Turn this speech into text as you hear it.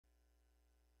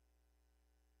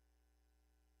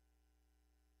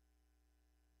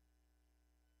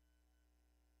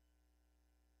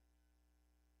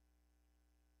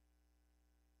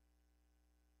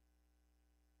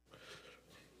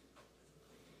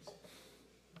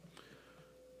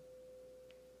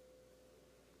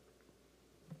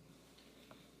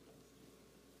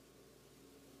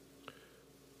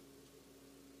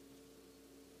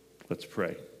Let's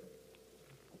pray.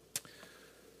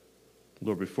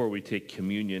 Lord, before we take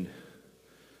communion,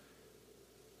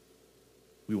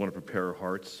 we want to prepare our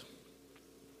hearts.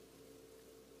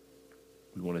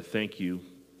 We want to thank you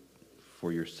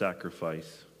for your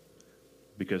sacrifice,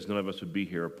 because none of us would be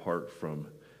here apart from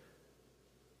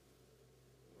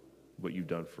what you've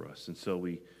done for us. And so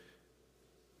we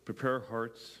prepare our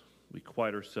hearts, we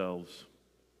quiet ourselves,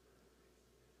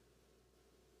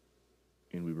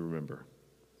 and we remember.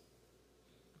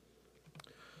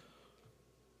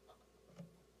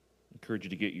 I encourage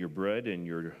you to get your bread and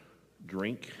your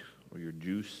drink or your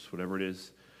juice, whatever it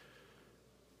is,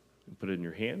 and put it in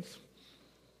your hands.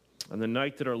 On the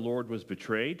night that our Lord was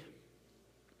betrayed,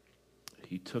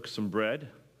 he took some bread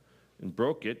and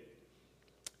broke it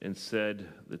and said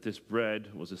that this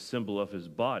bread was a symbol of his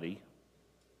body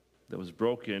that was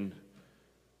broken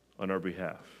on our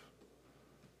behalf.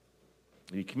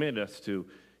 And he commanded us to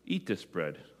eat this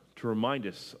bread to remind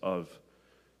us of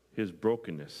his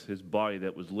brokenness, his body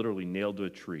that was literally nailed to a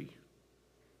tree.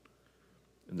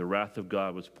 And the wrath of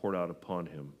God was poured out upon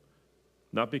him,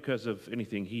 not because of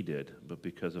anything he did, but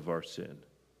because of our sin.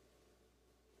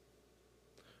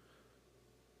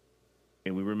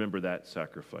 And we remember that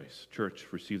sacrifice. Church,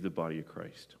 receive the body of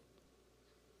Christ.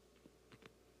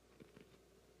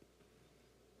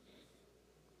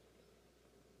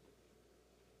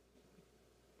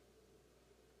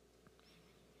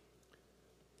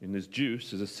 And this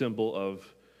juice is a symbol of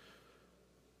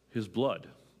his blood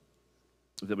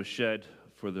that was shed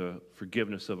for the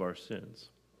forgiveness of our sins.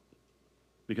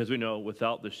 Because we know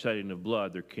without the shedding of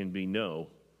blood, there can be no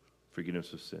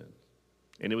forgiveness of sin.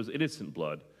 And it was innocent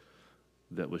blood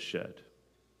that was shed.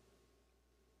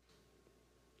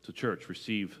 So church,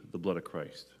 receive the blood of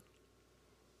Christ.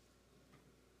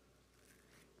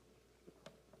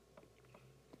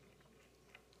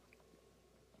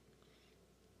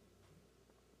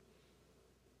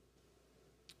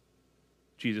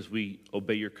 Jesus, we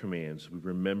obey your commands. We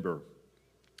remember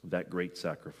that great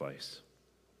sacrifice.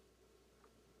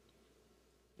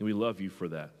 And we love you for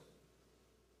that.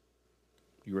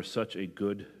 You are such a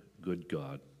good, good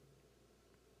God.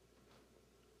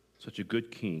 Such a good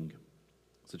king.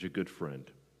 Such a good friend.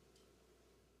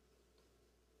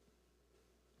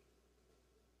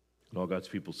 And all God's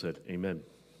people said, amen.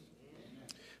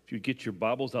 If you get your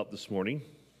Bibles out this morning,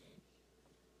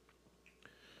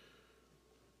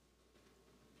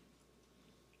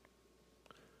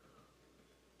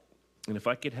 and if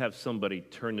I could have somebody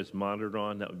turn this monitor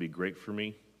on, that would be great for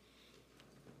me.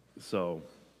 So,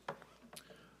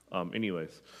 anyways,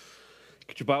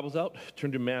 get your Bibles out.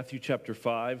 Turn to Matthew chapter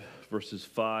 5, verses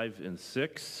 5 and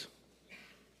 6.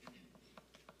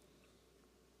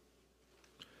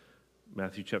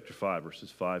 Matthew chapter 5,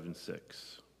 verses 5 and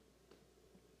 6.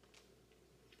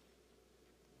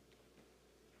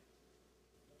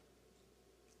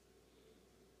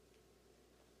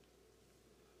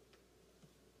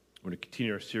 We're going to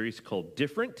continue our series called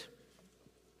Different.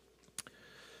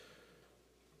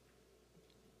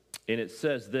 And it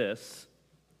says this,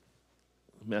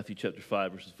 Matthew chapter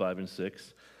 5, verses 5 and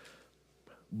 6.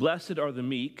 Blessed are the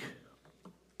meek,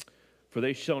 for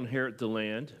they shall inherit the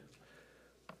land.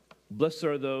 Blessed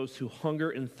are those who hunger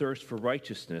and thirst for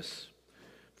righteousness,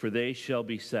 for they shall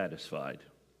be satisfied.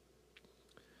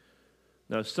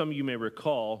 Now, some of you may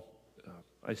recall,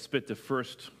 I spent the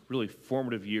first really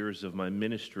formative years of my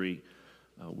ministry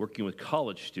working with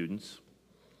college students.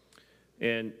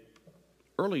 And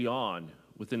early on,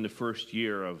 within the first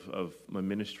year of my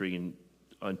ministry and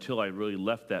until I really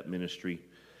left that ministry,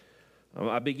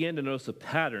 I began to notice a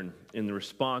pattern in the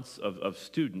response of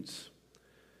students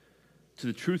to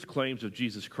the truth claims of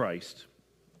Jesus Christ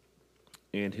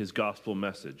and his gospel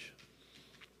message.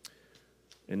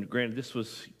 And granted, this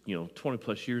was 20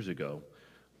 plus years ago,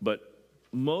 but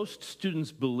most students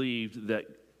believed that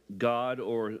God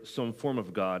or some form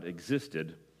of God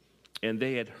existed, and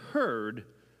they had heard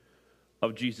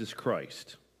of Jesus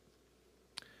Christ.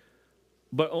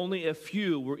 But only a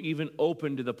few were even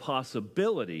open to the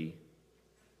possibility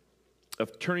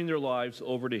of turning their lives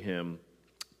over to him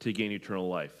to gain eternal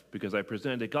life. Because I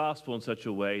presented the gospel in such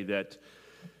a way that, do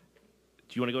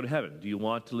you want to go to heaven? Do you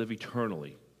want to live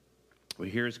eternally? Well,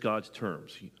 here's God's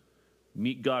terms.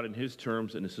 Meet God in his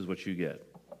terms, and this is what you get.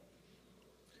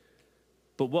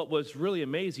 But what was really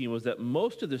amazing was that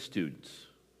most of the students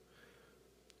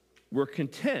were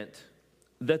content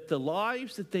that the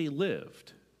lives that they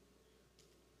lived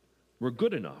were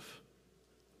good enough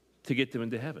to get them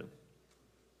into heaven.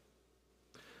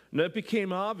 Now, it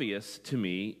became obvious to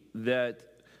me that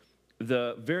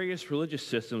the various religious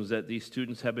systems that these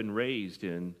students have been raised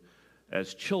in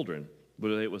as children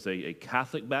whether it was a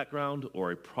Catholic background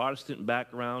or a Protestant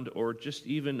background or just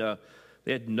even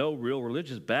they had no real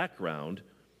religious background.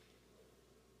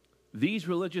 These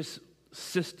religious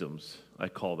systems, I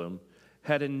call them,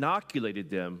 had inoculated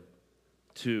them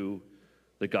to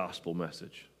the gospel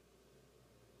message.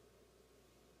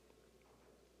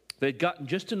 They'd gotten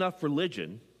just enough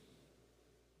religion,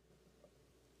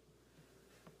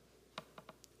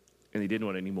 and they didn't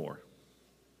want any more.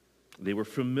 They were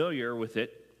familiar with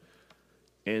it,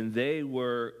 and they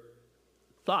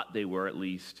thought they were at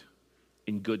least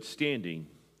in good standing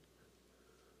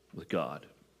with God.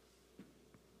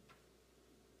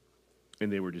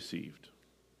 And they were deceived.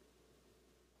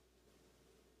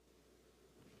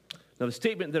 Now, the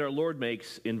statement that our Lord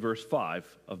makes in verse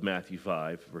 5 of Matthew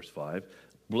 5, verse 5,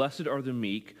 "Blessed are the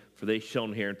meek, for they shall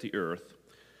inherit the earth."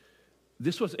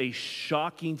 This was a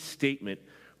shocking statement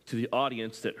to the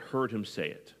audience that heard him say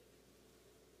it.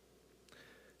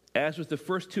 As with the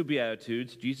first two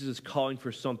Beatitudes, Jesus is calling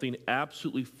for something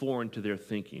absolutely foreign to their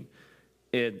thinking.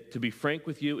 And to be frank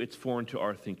with you, it's foreign to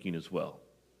our thinking as well.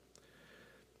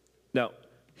 Now,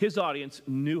 his audience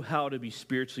knew how to be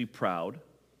spiritually proud,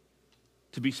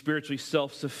 to be spiritually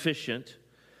self-sufficient,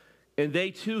 and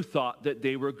they too thought that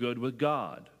they were good with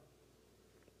God.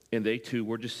 And they too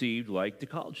were deceived like the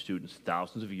college students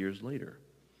thousands of years later.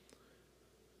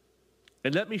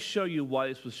 And let me show you why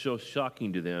this was so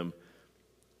shocking to them.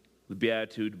 The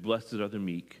Beatitude, "Blessed are the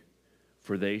meek,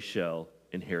 for they shall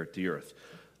inherit the earth."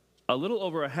 A little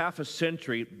over a half a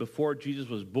century before Jesus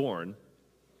was born,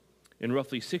 in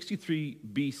roughly 63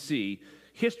 BC,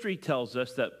 history tells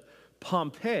us that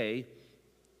Pompey,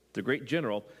 the great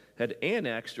general, had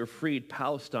annexed or freed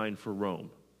Palestine for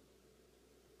Rome.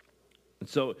 And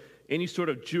so any sort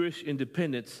of Jewish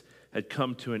independence had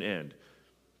come to an end.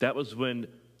 That was when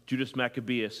Judas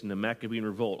Maccabeus and the Maccabean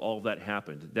revolt, all of that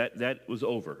happened. That was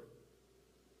over.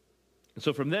 And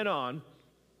so from then on,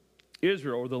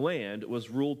 Israel, or the land, was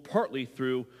ruled partly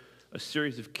through a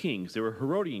series of kings. There were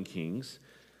Herodian kings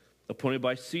appointed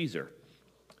by Caesar.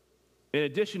 In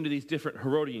addition to these different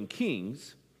Herodian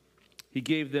kings, he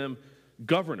gave them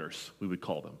governors, we would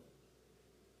call them.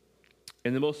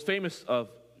 And the most famous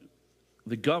of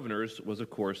the governors was, of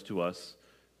course, to us,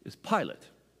 is Pilate,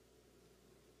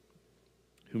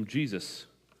 whom Jesus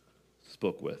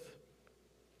spoke with.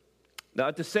 Now,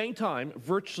 at the same time,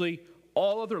 virtually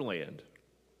all other land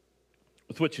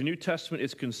with which the New Testament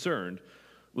is concerned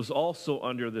was also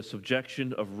under the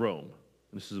subjection of Rome.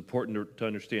 And this is important to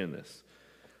understand this,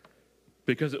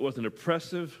 because it was an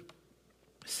oppressive,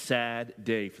 sad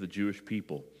day for the Jewish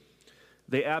people.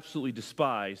 They absolutely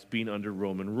despised being under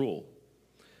Roman rule.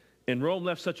 And Rome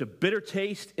left such a bitter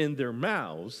taste in their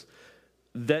mouths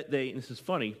that and this is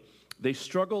funny, they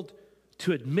struggled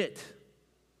to admit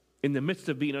in the midst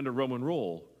of being under Roman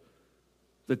rule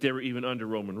that they were even under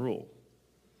Roman rule.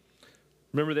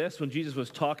 Remember this? When Jesus was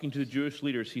talking to the Jewish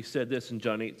leaders, he said this in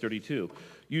John 8:32.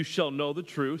 "You shall know the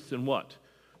truth, and what?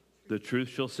 The truth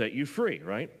shall set you free,"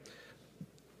 right?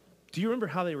 Do you remember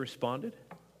how they responded?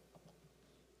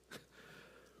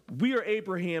 "We are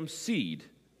Abraham's seed,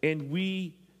 and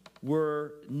we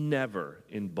were never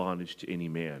in bondage to any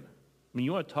man." I mean,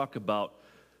 you want to talk about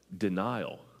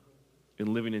denial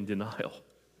and living in denial.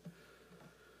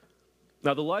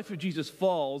 Now, the life of Jesus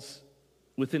falls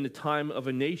within the time of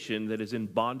a nation that is in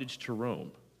bondage to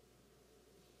Rome.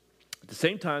 At the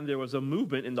same time, there was a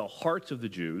movement in the hearts of the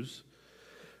Jews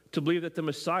to believe that the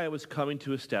Messiah was coming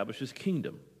to establish his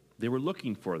kingdom. They were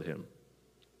looking for him.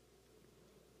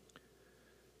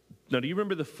 Now, do you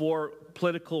remember the four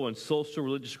political and social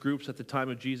religious groups at the time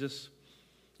of Jesus?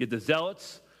 You had the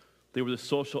Zealots, they were the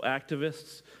social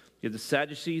activists. You had the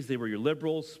Sadducees, they were your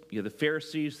liberals. You had the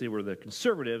Pharisees, they were the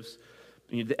conservatives.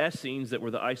 And you had the Essenes, that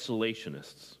were the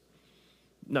isolationists.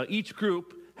 Now, each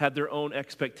group had their own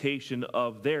expectation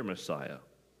of their Messiah.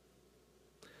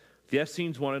 The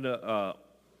Essenes wanted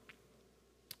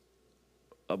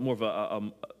more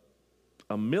of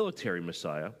a military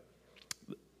Messiah.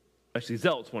 Actually,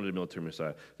 Zealots wanted a military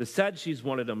Messiah. The Sadducees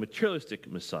wanted a materialistic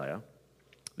Messiah.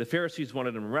 The Pharisees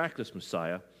wanted a miraculous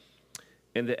Messiah.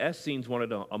 And the Essenes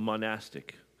wanted a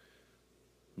monastic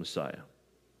Messiah.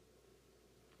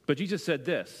 But Jesus said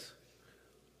this,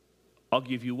 "I'll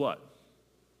give you what?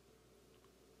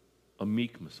 A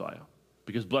meek Messiah.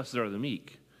 Because blessed are the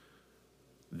meek.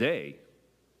 They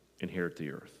inherit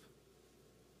the earth."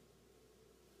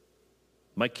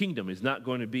 My kingdom is not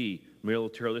going to be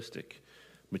militaristic,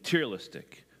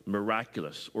 materialistic,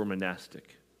 miraculous, or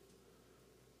monastic.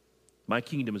 My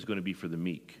kingdom is going to be for the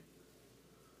meek.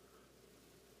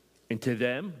 And to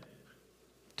them,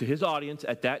 to his audience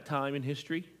at that time in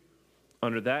history,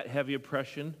 under that heavy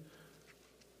oppression,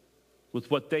 with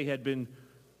what they had been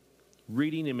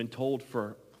reading and been told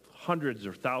for hundreds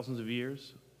or thousands of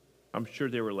years? I'm sure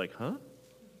they were like, huh?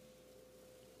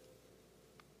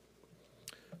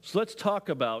 So let's talk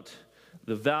about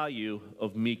the value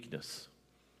of meekness.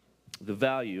 The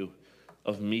value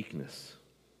of meekness.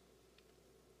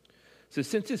 So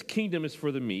since his kingdom is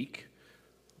for the meek,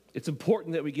 it's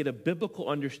important that we get a biblical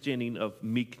understanding of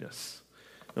meekness.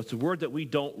 Now, it's a word that we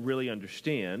don't really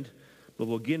understand, but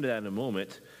we'll get into that in a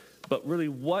moment. But really,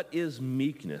 what is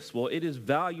meekness? Well, it is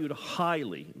valued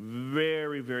highly,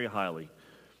 very, very highly,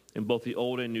 in both the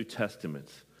Old and New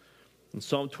Testaments. In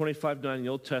Psalm 25:9 in the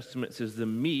Old Testament, it says, "The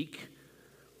meek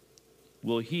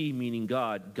will he," meaning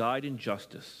God, "guide in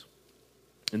justice,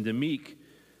 and the meek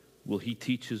will he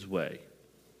teach his way."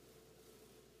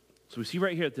 So we see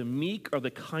right here that the meek are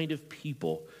the kind of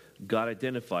people God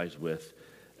identifies with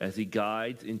as he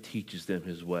guides and teaches them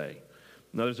his way.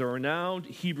 Now, there's a renowned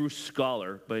Hebrew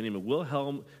scholar by the name of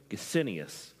Wilhelm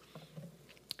Gesenius.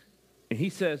 And he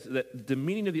says that the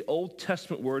meaning of the Old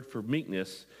Testament word for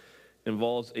meekness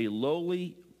involves a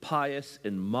lowly, pious,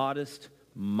 and modest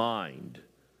mind.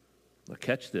 Now,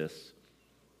 catch this,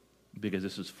 because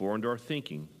this is foreign to our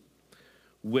thinking,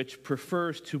 which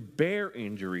prefers to bear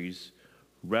injuries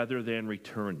rather than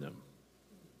return them.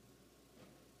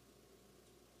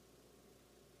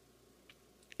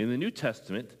 In the New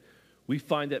Testament, we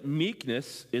find that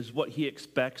meekness is what he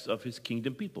expects of his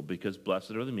kingdom people, because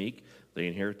blessed are the meek, they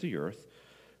inherit the earth.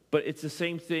 But it's the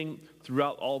same thing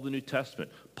throughout all the New Testament.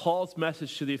 Paul's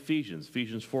message to the Ephesians,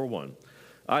 Ephesians 4:1.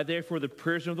 "I, therefore, the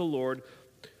prisoner of the Lord,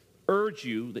 urge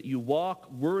you that you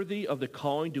walk worthy of the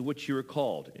calling to which you are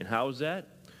called." And how is that?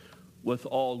 With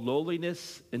all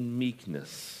lowliness and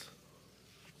meekness.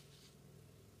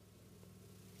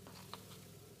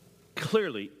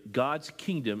 Clearly, God's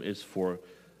kingdom is for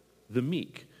the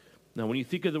meek. Now, when you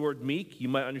think of the word meek, you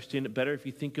might understand it better if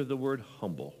you think of the word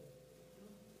humble.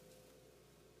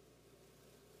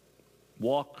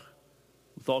 Walk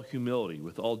with all humility,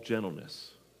 with all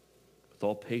gentleness, with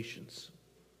all patience.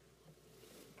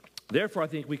 Therefore, I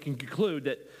think we can conclude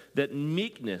that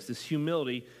meekness, this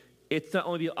humility, it's not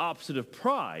only the opposite of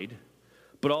pride,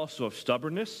 but also of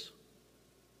stubbornness,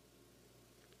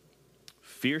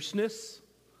 fierceness,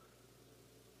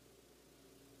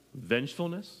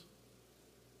 vengefulness.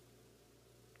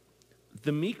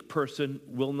 The meek person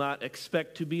will not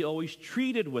expect to be always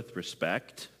treated with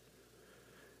respect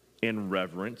and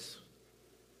reverence.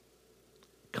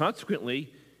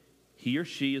 Consequently, he or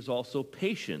she is also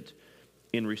patient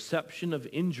in reception of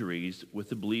injuries with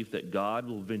the belief that God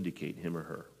will vindicate him or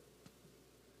her.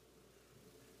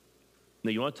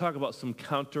 Now, you want to talk about some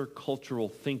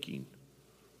countercultural thinking.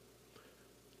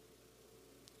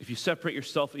 If you separate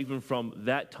yourself even from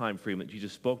that time frame that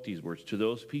Jesus spoke these words to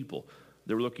those people,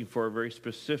 they were looking for a very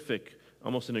specific,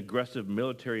 almost an aggressive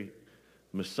military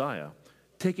Messiah.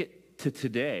 Take it to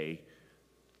today,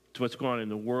 to what's going on in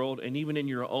the world, and even in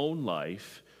your own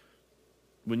life.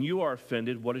 When you are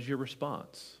offended, what is your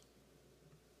response?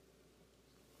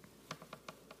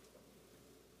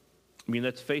 I mean,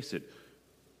 let's face it.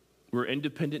 We're an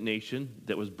independent nation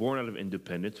that was born out of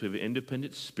independence. We have an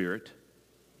independent spirit.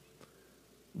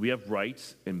 We have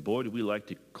rights, and boy, do we like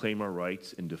to claim our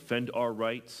rights and defend our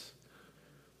rights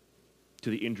to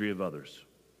the injury of others.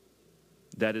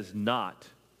 That is not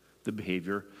the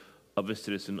behavior of a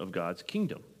citizen of God's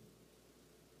kingdom.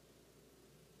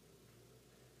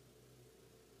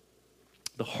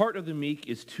 The heart of the meek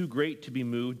is too great to be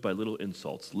moved by little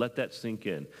insults. Let that sink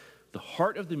in. The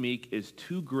heart of the meek is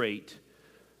too great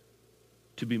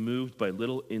to be moved by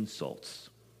little insults.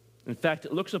 In fact,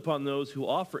 it looks upon those who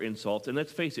offer insults, and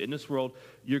let's face it, in this world,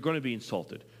 you're going to be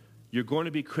insulted. You're going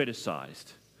to be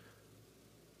criticized.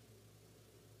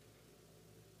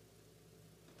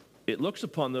 It looks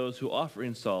upon those who offer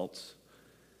insults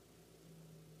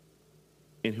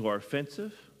and who are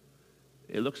offensive.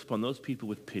 It looks upon those people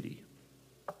with pity.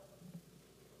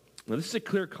 Now, this is a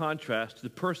clear contrast to the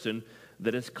person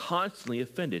that is constantly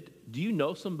offended. Do you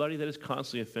know somebody that is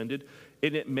constantly offended?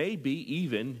 And it may be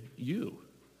even you.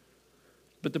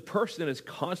 But the person that is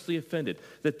constantly offended,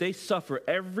 that they suffer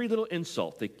every little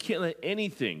insult, they can't let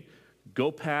anything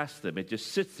go past them. It just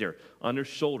sits there on their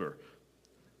shoulder.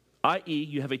 I.e.,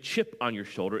 you have a chip on your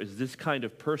shoulder, is this kind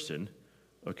of person,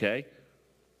 okay?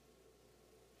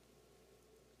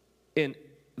 And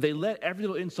they let every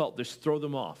little insult just throw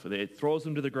them off. It throws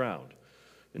them to the ground.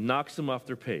 It knocks them off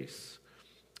their pace.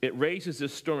 It raises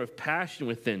this storm of passion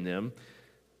within them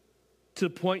to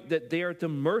the point that they are at the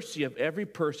mercy of every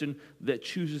person that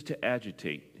chooses to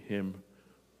agitate him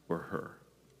or her.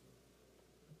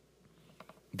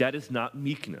 That is not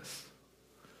meekness.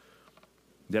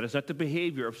 That is not the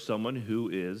behavior of someone who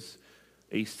is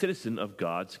a citizen of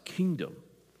God's kingdom.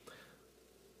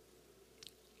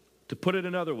 To put it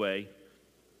another way,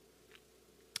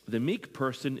 the meek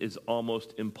person is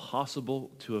almost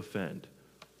impossible to offend.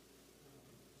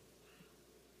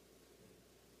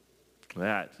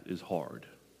 That is hard.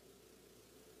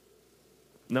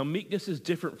 Now, meekness is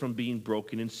different from being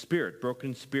broken in spirit. Broken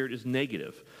in spirit is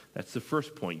negative. That's the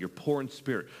first point. You're poor in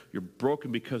spirit. You're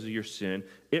broken because of your sin.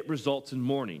 It results in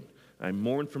mourning. I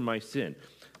mourn for my sin.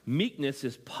 Meekness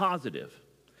is positive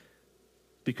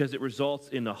because it results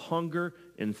in a hunger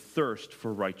and thirst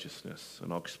for righteousness.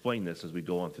 And I'll explain this as we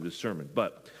go on through the sermon.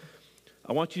 But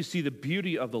I want you to see the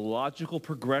beauty of the logical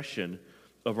progression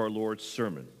of our Lord's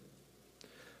sermon.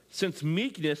 Since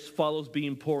meekness follows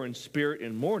being poor in spirit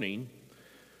and mourning,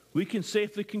 we can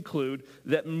safely conclude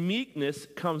that meekness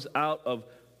comes out of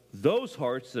those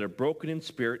hearts that are broken in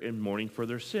spirit and mourning for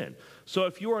their sin. So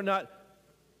if you are not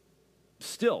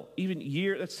still,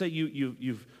 let's say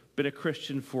you've been a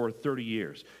Christian for 30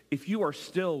 years. If you are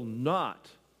still not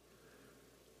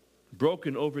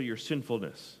broken over your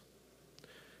sinfulness,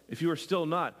 if you are still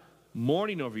not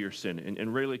mourning over your sin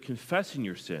and really confessing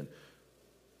your sin,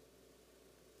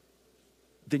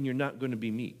 then you're not going to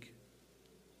be meek.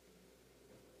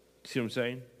 See what I'm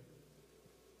saying?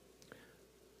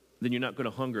 Then you're not going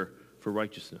to hunger for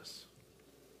righteousness.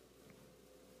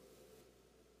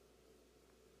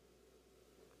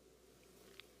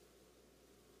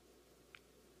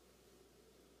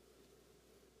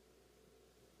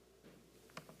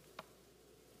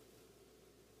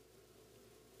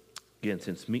 Again,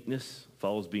 since meekness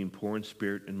follows being poor in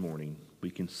spirit and mourning,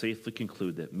 we can safely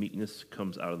conclude that meekness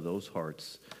comes out of those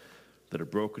hearts that are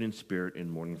broken in spirit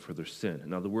and mourning for their sin.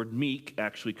 Now, the word meek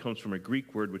actually comes from a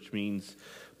Greek word which means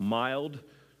mild,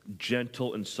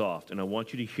 gentle, and soft. And I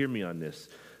want you to hear me on this.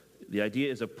 The idea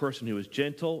is a person who is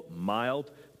gentle, mild,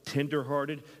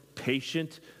 tenderhearted,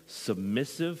 patient,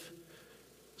 submissive,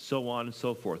 so on and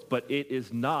so forth. But it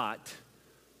is not,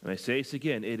 and I say this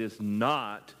again, it is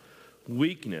not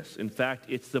weakness. In fact,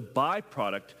 it's the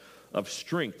byproduct of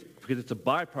strength because it's a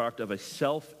byproduct of a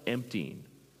self-emptying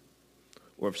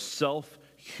or of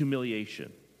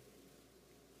self-humiliation,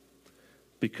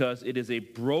 because it is a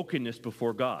brokenness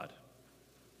before God.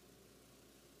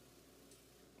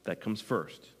 That comes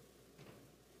first.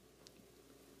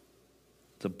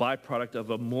 It's a byproduct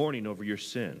of a mourning over your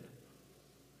sin.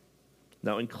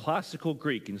 Now, in classical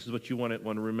Greek, and this is what you want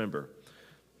to remember,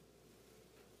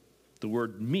 the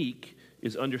word meek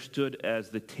is understood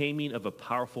as the taming of a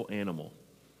powerful animal.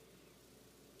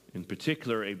 In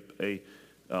particular, a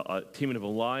taming of a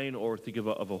lion, or think of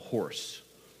a horse.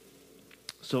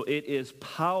 So it is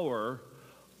power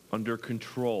under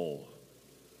control.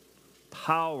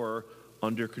 Power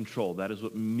under control. That is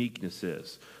what meekness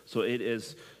is. So it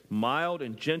is mild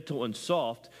and gentle and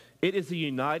soft. It is the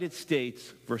United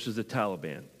States versus the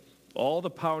Taliban. All the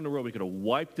power in the world, we could have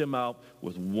wiped them out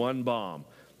with one bomb.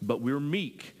 But we're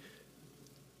meek.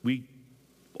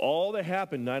 All that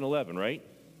happened 9/11, right?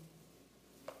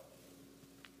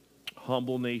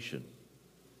 Humble nation.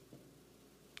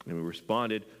 And we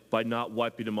responded by not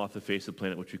wiping them off the face of the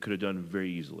planet, which we could have done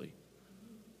very easily.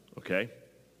 Okay?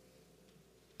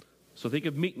 So think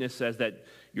of meekness as that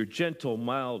you're gentle,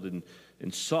 mild, and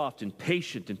soft, and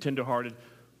patient, and tenderhearted,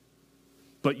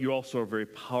 but you also are very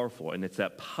powerful, and it's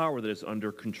that power that is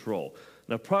under control.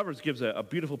 Now, Proverbs gives a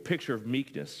beautiful picture of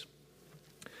meekness.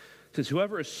 It says,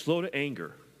 whoever is slow to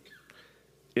anger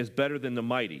is better than the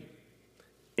mighty,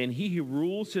 and he who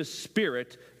rules his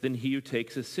spirit than he who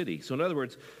takes a city. So in other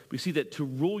words, we see that to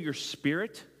rule your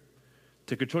spirit,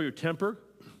 to control your temper,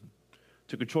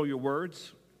 to control your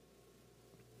words,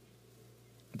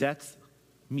 that's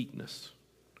meekness.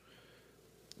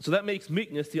 So that makes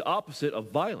meekness the opposite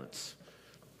of violence.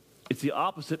 It's the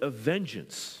opposite of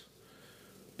vengeance,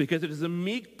 because it is a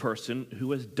meek person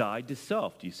who has died to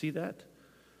self. Do you see that?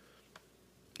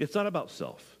 It's not about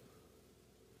self.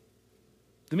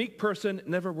 The meek person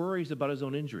never worries about his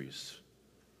own injuries.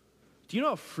 Do you know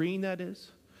how freeing that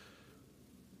is?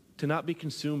 To not be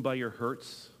consumed by your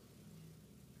hurts.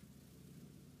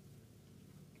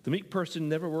 The meek person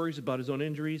never worries about his own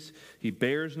injuries. He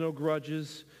bears no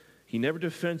grudges. He never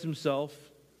defends himself.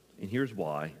 And here's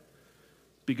why.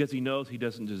 Because he knows he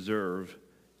doesn't deserve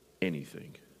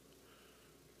anything.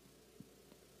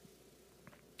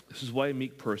 This is why a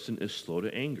meek person is slow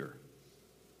to anger.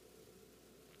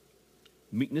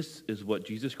 Meekness is what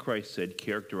Jesus Christ said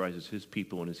characterizes his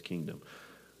people and his kingdom.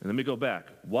 And let me go back.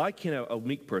 Why can a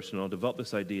meek person, and I'll develop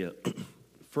this idea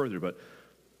further, but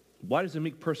why does a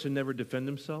meek person never defend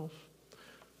themselves?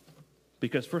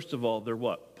 Because first of all, they're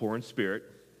what? Poor in spirit.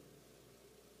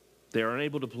 They are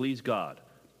unable to please God.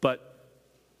 But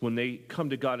when they come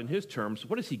to God in his terms,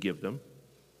 what does he give them?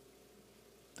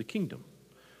 The kingdom.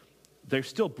 They're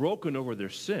still broken over their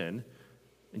sin,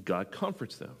 and God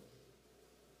comforts them.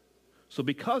 So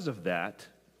because of that,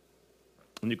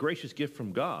 and the gracious gift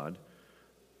from God,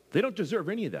 they don't deserve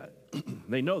any of that.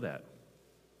 They know that.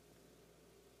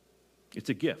 It's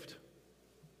a gift.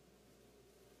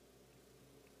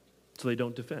 So they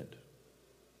don't defend.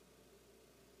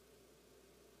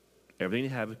 Everything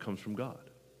they have comes from God.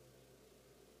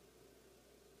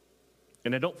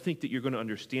 And I don't think that you're going to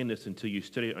understand this until you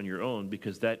study it on your own,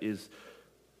 because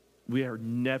we are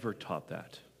never taught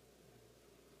that.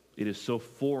 It is so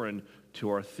foreign to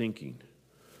our thinking.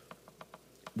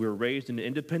 We're raised in an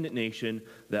independent nation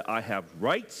that I have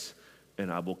rights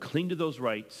and I will cling to those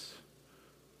rights.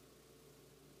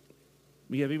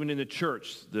 We have even in the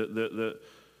church the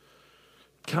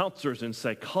counselors and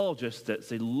psychologists that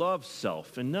say love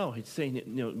self. And no, it's saying,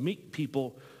 meek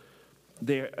people,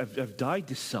 they have died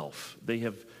to self. They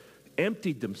have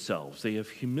emptied themselves. They have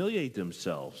humiliated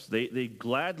themselves. They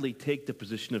gladly take the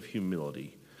position of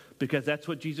humility, because that's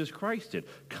what Jesus Christ did.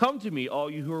 Come to me, all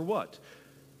you who are what?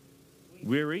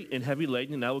 Weary and heavy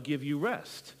laden, and I will give you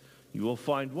rest. You will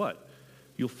find what?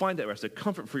 You'll find that rest, a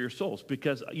comfort for your souls,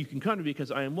 because you can come to me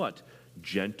because I am what?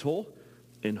 Gentle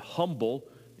and humble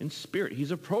in spirit.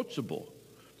 He's approachable.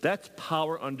 That's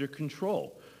power under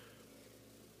control.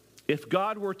 If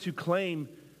God were to claim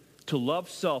to love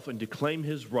self and to claim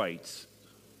his rights,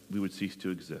 we would cease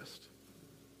to exist.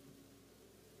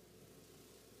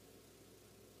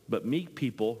 But meek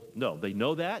people, no, they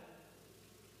know that.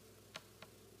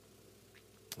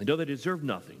 They know they deserve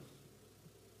nothing.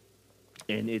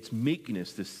 And it's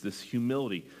meekness, this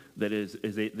humility, that is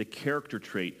the character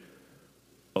trait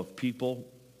of people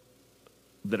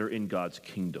that are in God's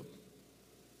kingdom.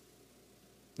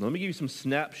 Now, let me give you some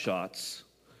snapshots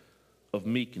of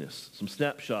meekness. Some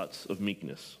snapshots of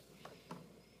meekness.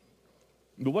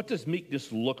 But what does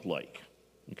meekness look like?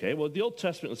 Okay, well, the Old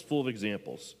Testament is full of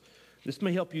examples. This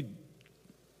may help you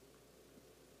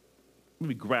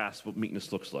maybe grasp what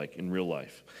meekness looks like in real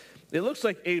life. It looks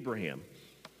like Abraham,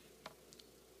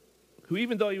 who,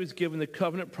 even though he was given the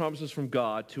covenant promises from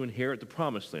God to inherit the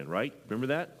promised land, right? Remember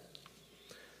that?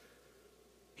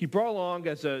 He brought along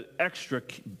as an extra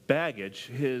baggage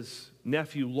his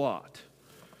nephew Lot.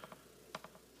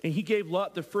 And he gave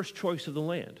Lot the first choice of the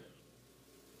land.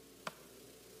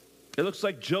 It looks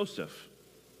like Joseph,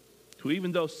 who,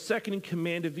 even though second in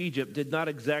command of Egypt, did not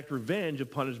exact revenge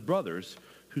upon his brothers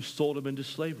who sold him into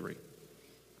slavery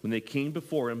when they came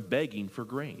before him begging for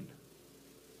grain.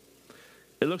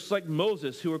 It looks like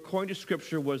Moses, who, according to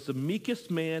Scripture, was the meekest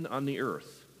man on the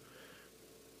earth,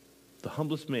 the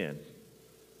humblest man.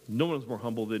 No one was more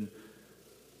humble than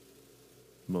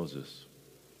Moses.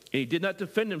 And he did not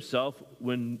defend himself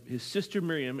when his sister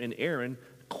Miriam and Aaron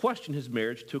questioned his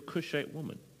marriage to a Cushite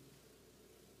woman.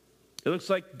 It looks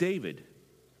like David,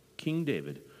 King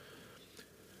David,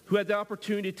 who had the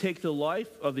opportunity to take the life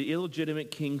of the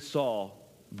illegitimate King Saul,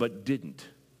 but didn't,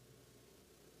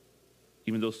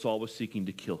 even though Saul was seeking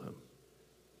to kill him.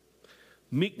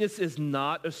 Meekness is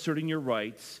not asserting your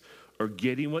rights or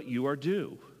getting what you are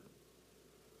due.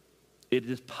 It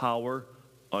is power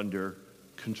under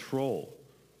control.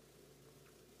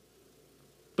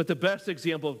 But the best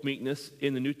example of meekness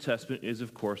in the New Testament is,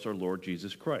 of course, our Lord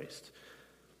Jesus Christ.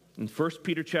 In 1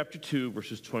 Peter chapter 2,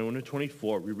 verses 21 to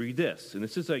 24, we read this. And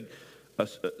this is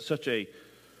such a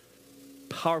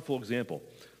powerful example.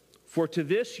 For to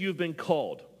this you've been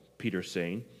called, Peter's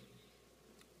saying. Do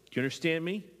you understand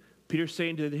me? Peter's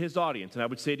saying to his audience, and I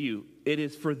would say to you, it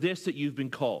is for this that you've been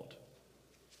called.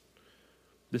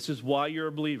 This is why you're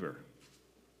a believer.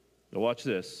 Now watch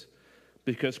this.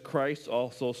 Because Christ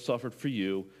also suffered for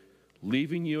you,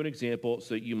 leaving you an example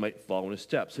so that you might follow in his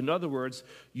steps. In other words,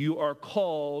 you are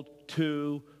called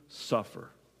to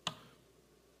suffer.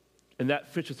 And that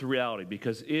fits with the reality,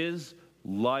 because is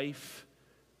life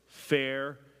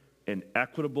fair and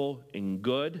equitable and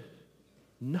good?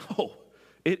 No,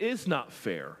 it is not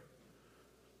fair.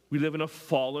 We live in a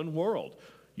fallen world.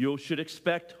 You should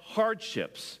expect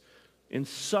hardships and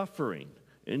suffering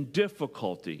and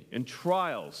difficulty and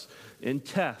trials and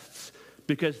tests,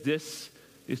 because this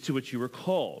is to which you were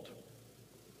called.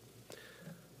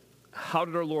 How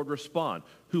did our Lord respond?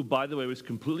 Who, by the way, was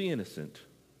completely innocent.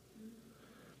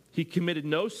 He committed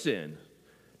no sin,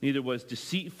 neither was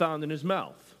deceit found in his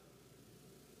mouth.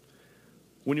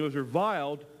 When he was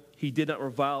reviled, he did not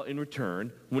revile in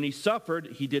return. When he suffered,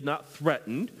 he did not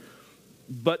threaten,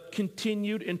 but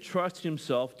continued entrusting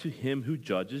himself to him who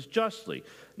judges justly.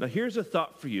 Now, here's a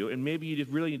thought for you, and maybe you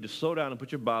just really need to slow down and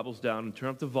put your Bibles down and turn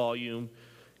up the volume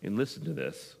and listen to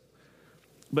this.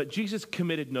 But Jesus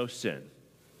committed no sin.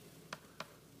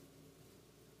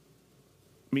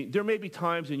 I mean, there may be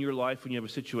times in your life when you have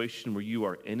a situation where you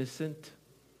are innocent,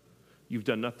 you've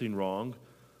done nothing wrong,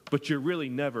 but you're really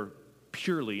never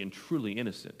purely and truly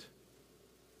innocent.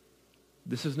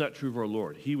 This is not true of our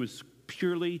Lord. He was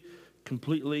purely,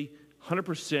 completely,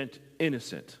 100%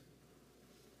 innocent.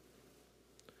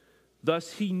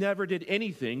 Thus, he never did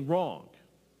anything wrong.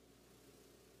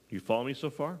 You follow me so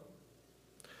far?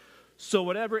 So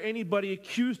whatever anybody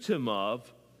accused him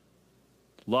of,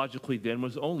 logically then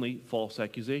was only false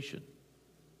accusation.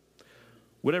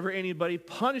 Whatever anybody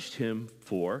punished him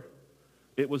for,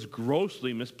 it was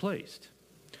grossly misplaced.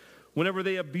 Whenever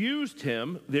they abused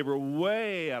him, they were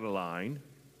way out of line.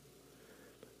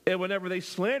 And whenever they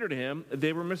slandered him,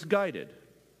 they were misguided.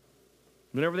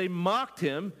 Whenever they mocked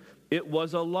him, it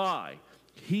was a lie.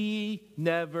 He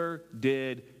never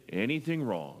did anything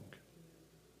wrong.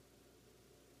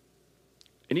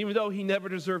 And even though he never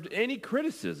deserved any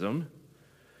criticism,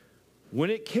 when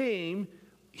it came,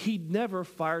 he never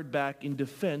fired back in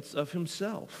defense of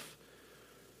himself.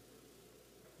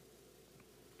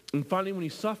 And finally, when he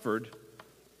suffered,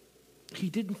 he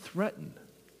didn't threaten.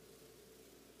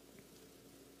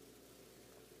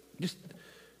 Just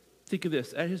think of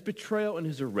this. At his betrayal and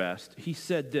his arrest, he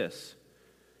said this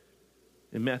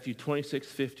in Matthew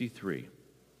 26:53.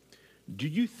 Do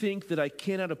you think that I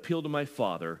cannot appeal to my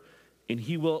Father, and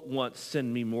he will at once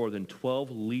send me more than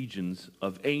 12 legions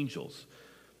of angels?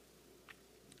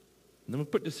 And I'm going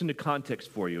to put this into context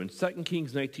for you. In 2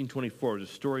 Kings 19:24 is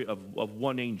a story of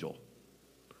one angel.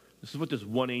 This is what this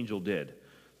one angel did.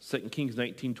 2 Kings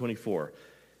 19:24.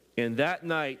 And that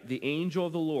night, the angel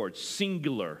of the Lord,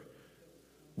 singular,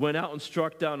 went out and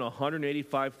struck down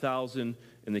 185,000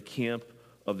 in the camp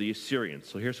of the Assyrians.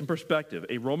 So here's some perspective.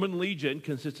 A Roman legion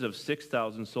consisted of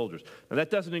 6,000 soldiers. Now that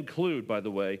doesn't include, by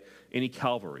the way, any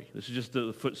cavalry. This is just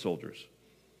the foot soldiers.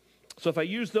 So if I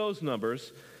use those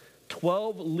numbers,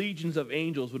 12 legions of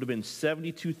angels would have been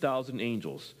 72,000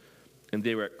 angels. And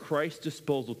they were at Christ's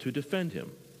disposal to defend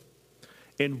him.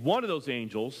 And one of those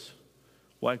angels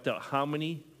wiped out how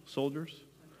many soldiers?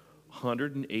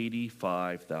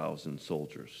 185,000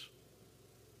 soldiers.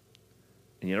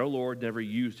 And yet our Lord never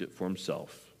used it for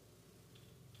himself,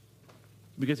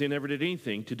 because he never did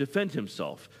anything to defend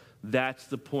himself. That's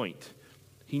the point.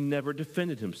 He never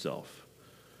defended himself.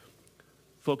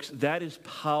 Folks, that is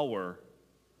power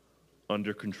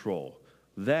under control.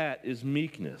 That is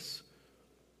meekness.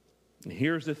 And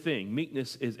here's the thing.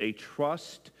 Meekness is a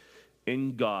trust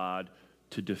in God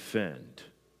to defend.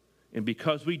 And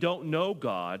because we don't know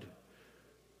God,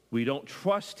 we don't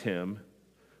trust him,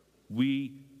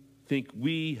 we think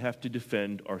we have to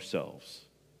defend ourselves.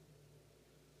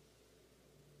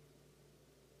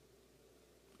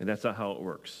 And that's not how it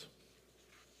works.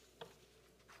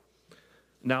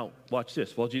 Now, watch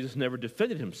this. While Jesus never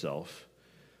defended himself,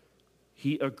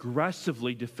 he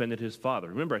aggressively defended his Father.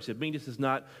 Remember, I said meekness is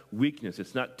not weakness.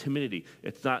 It's not timidity.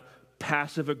 It's not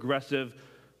passive-aggressive,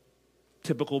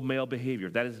 typical male behavior.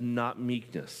 That is not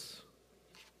meekness.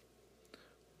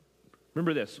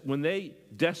 Remember this, when they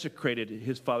desecrated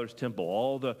his father's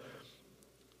temple,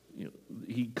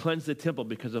 he cleansed the temple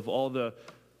because of all the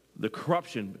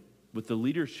corruption with the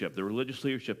leadership, the religious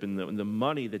leadership, and the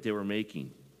money that they were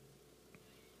making,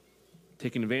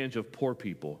 taking advantage of poor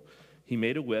people. He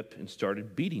made a whip and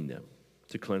started beating them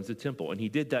to cleanse the temple. And he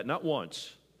did that not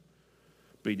once,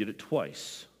 but he did it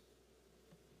twice.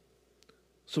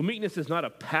 So meekness is not a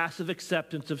passive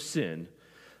acceptance of sin,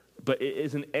 but it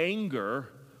is an anger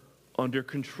under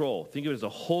control. Think of it as a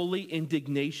holy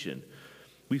indignation.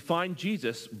 We find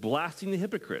Jesus blasting the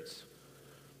hypocrites.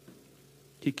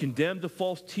 He condemned the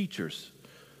false teachers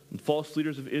and false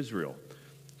leaders of Israel.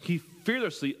 He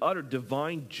fearlessly uttered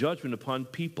divine judgment upon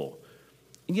people.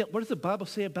 And yet, what does the Bible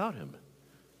say about him?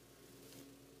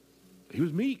 He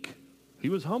was meek. He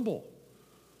was humble.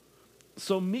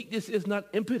 So meekness is not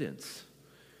impotence.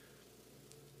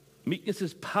 Meekness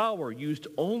is power used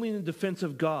only in the defense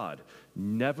of God,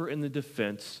 never in the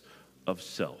defense of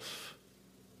self.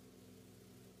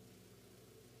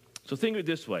 So think of it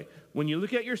this way. When you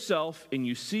look at yourself and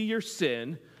you see your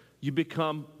sin, you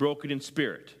become broken in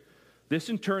spirit. This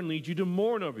in turn leads you to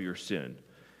mourn over your sin.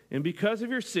 And because of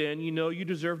your sin, you know you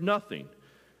deserve nothing.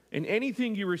 And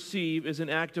anything you receive is an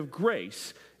act of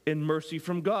grace and mercy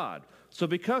from God. So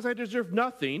because I deserve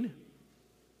nothing,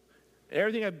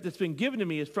 everything that's been given to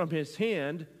me is from his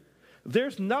hand,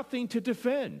 there's nothing to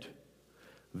defend.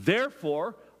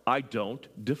 Therefore, I don't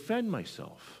defend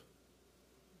myself.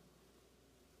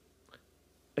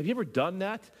 Have you ever done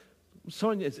that?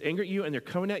 Someone is angry at you and they're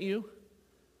coming at you,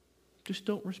 just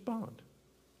don't respond.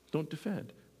 Don't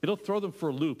defend. It'll throw them for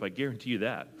a loop, I guarantee you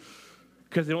that,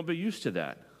 because they won't be used to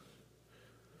that.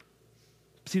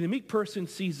 See, the meek person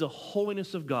sees the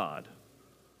holiness of God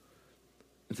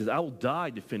and says, I will die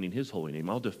defending his holy name.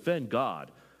 I'll defend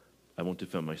God. I won't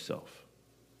defend myself.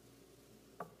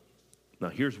 Now,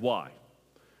 here's why.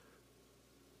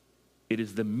 It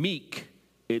is the meek,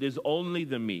 it is only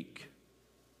the meek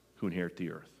who inherit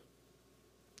the earth.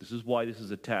 This is why this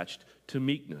is attached to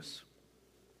meekness.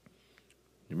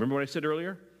 You remember what I said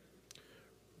earlier?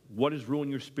 What is ruling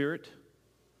your spirit?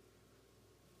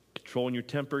 Controlling your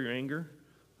temper, your anger?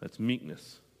 That's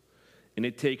meekness. And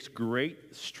it takes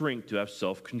great strength to have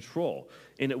self-control.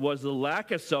 And it was the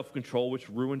lack of self-control which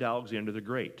ruined Alexander the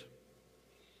Great,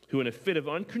 who in a fit of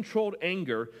uncontrolled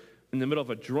anger, in the middle of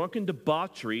a drunken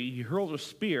debauchery, he hurled a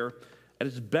spear at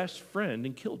his best friend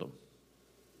and killed him.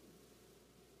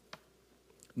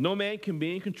 No man can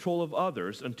be in control of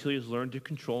others until he has learned to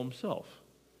control himself.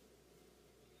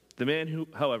 The man who,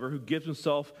 however, who gives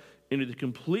himself into the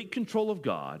complete control of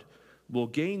God will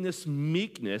gain this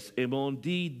meekness and will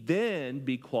indeed then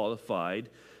be qualified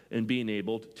and be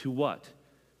enabled to what?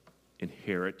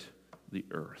 Inherit the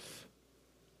earth.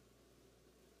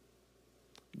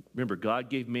 Remember, God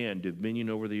gave man dominion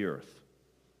over the earth.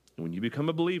 And when you become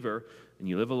a believer and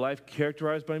you live a life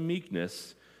characterized by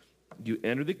meekness, you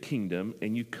enter the kingdom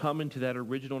and you come into that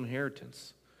original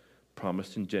inheritance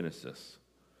promised in Genesis.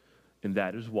 And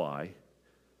that is why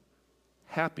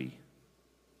happy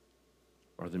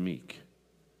are the meek.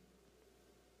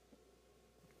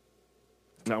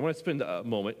 Now, I want to spend a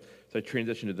moment as I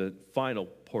transition to the final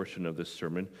portion of this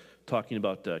sermon, talking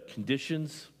about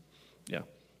conditions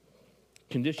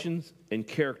and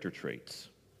character traits.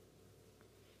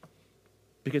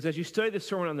 Because as you study the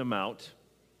Sermon on the Mount,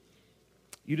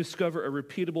 you discover a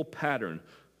repeatable pattern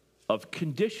of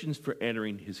conditions for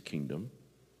entering his kingdom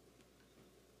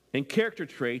and character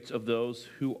traits of those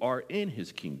who are in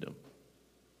his kingdom.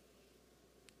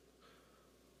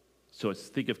 So let's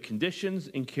think of conditions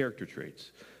and character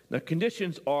traits. Now,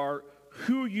 conditions are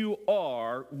who you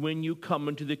are when you come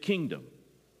into the kingdom.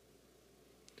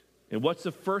 And what's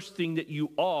the first thing that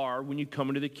you are when you come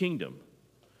into the kingdom?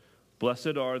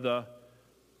 Blessed are the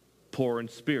poor in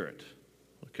spirit.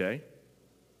 Okay?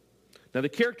 Now, the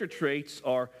character traits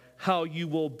are how you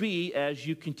will be as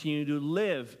you continue to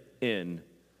live in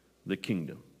the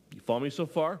kingdom. You follow me so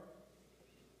far?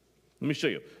 Let me show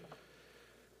you.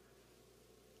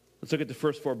 Let's look at the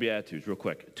first four Beatitudes real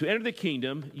quick. To enter the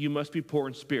kingdom, you must be poor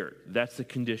in spirit. That's the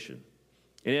condition.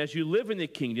 And as you live in the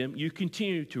kingdom, you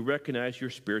continue to recognize your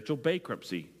spiritual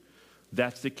bankruptcy.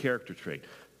 That's the character trait.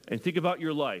 And think about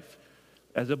your life.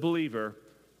 As a believer,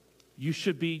 you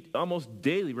should be almost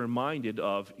daily reminded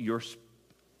of your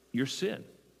sin,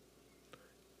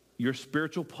 your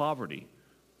spiritual poverty.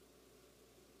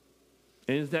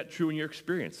 And is that true in your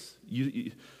experience?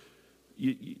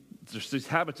 There's these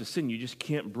habits of sin you just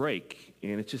can't break,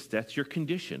 and it's just, that's your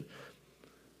condition.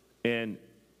 And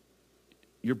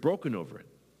you're broken over it.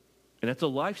 And that's a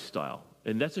lifestyle,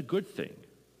 and that's a good thing.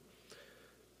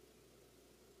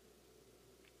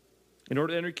 In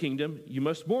order to enter the kingdom, you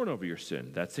must mourn over your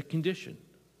sin. That's a condition.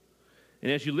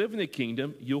 And as you live in the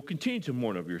kingdom, you'll continue to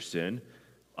mourn over your sin,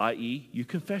 i.e., you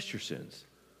confess your sins.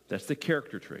 That's the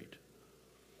character trait.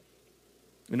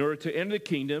 In order to enter the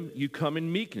kingdom, you come in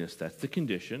meekness. That's the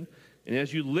condition. And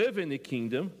as you live in the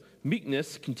kingdom,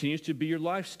 meekness continues to be your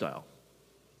lifestyle.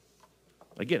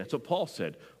 Again, that's what Paul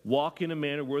said. Walk in a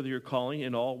manner worthy of your calling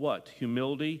in all what?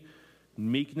 Humility,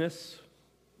 meekness.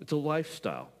 It's a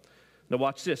lifestyle. Now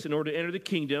watch this. In order to enter the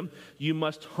kingdom, you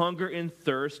must hunger and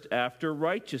thirst after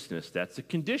righteousness. That's a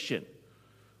condition.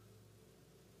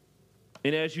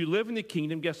 And as you live in the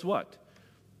kingdom, guess what?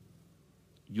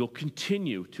 You'll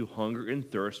continue to hunger and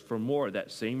thirst for more of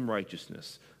that same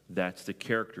righteousness. That's the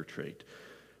character trait.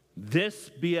 This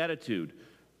beatitude,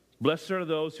 blessed are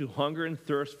those who hunger and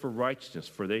thirst for righteousness,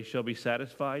 for they shall be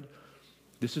satisfied.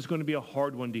 This is going to be a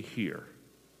hard one to hear.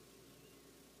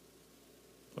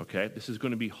 Okay? This is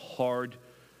going to be hard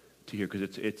to hear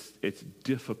because it's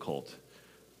difficult.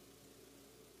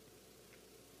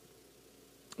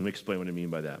 Let me explain what I mean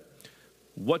by that.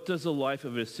 What does the life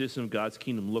of a citizen of God's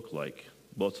kingdom look like?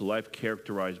 Well, it's a life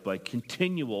characterized by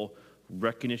continual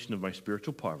recognition of my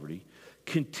spiritual poverty,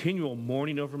 continual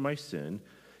mourning over my sin,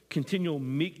 continual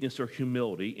meekness or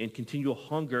humility, and continual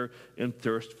hunger and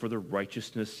thirst for the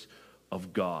righteousness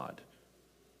of God.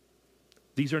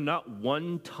 These are not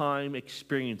one-time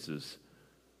experiences.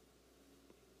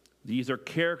 These are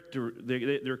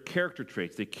they're character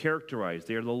traits.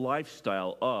 They are the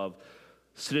lifestyle of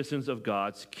citizens of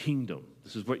God's kingdom.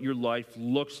 This is what your life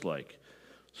looks like.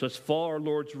 So let's follow our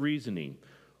Lord's reasoning.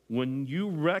 When you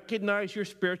recognize your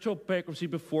spiritual bankruptcy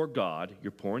before God,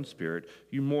 you're poor in spirit,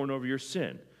 you mourn over your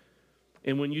sin.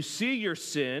 And when you see your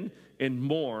sin and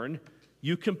mourn,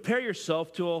 you compare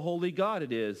yourself to a holy God.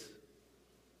 It is,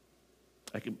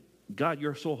 God,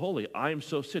 you're so holy. I am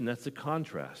so sin. That's the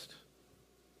contrast.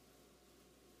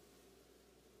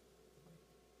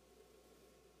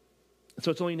 So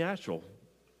it's only natural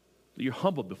that you're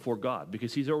humbled before God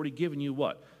because he's already given you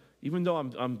what? Even though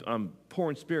I'm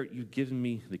poor in spirit, you've given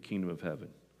me the kingdom of heaven.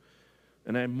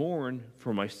 And I mourn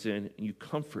for my sin, and you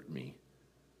comfort me.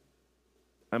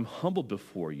 I'm humbled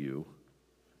before you,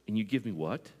 and you give me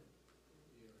what?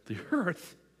 The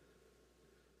earth.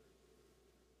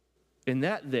 And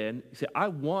that then, you say, I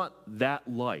want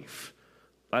that life.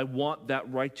 I want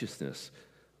that righteousness.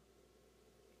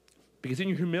 Because in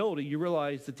your humility, you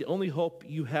realize that the only hope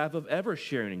you have of ever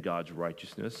sharing in God's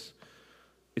righteousness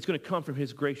is going to come from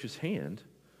his gracious hand.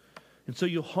 And so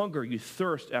you hunger, you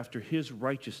thirst after his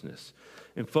righteousness.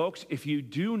 And folks, if you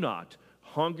do not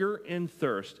hunger and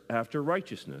thirst after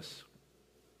righteousness,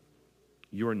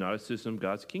 you are not a citizen of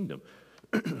God's kingdom.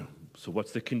 So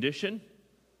what's the condition?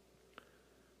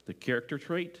 The character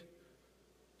trait?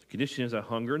 The condition is I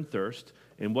hunger and thirst.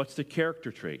 And what's the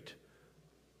character trait?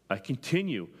 I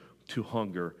continue to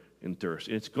hunger and thirst.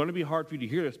 And it's going to be hard for you to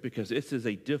hear this because this is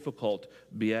a difficult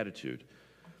beatitude.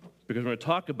 Because we're going to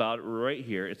talk about it right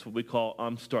here. It's what we call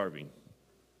I'm starving.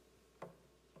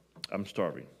 I'm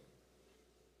starving.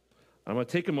 I'm going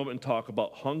to take a moment and talk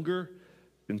about hunger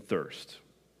and thirst.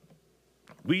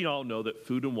 We all know that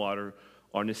food and water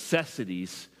are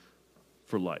necessities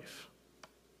for life.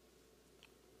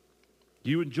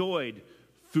 You enjoyed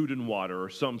food and water or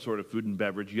some sort of food and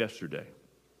beverage yesterday.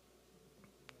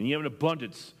 And you have an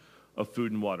abundance of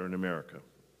food and water in America.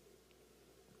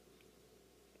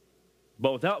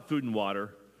 But without food and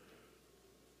water,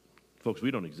 folks,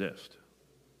 we don't exist.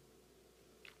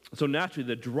 So naturally,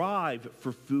 the drive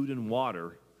for food and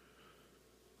water,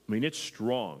 it's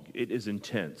strong. It is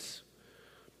intense.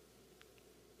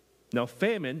 Now,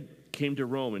 famine came to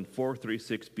Rome in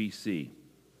 436 BC.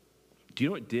 Do you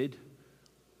know what it did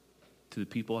to the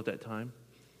people at that time?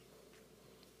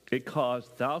 It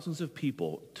caused thousands of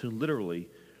people to literally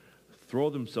throw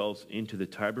themselves into the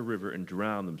Tiber River and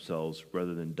drown themselves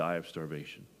rather than die of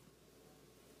starvation.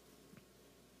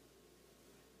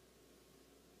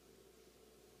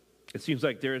 It seems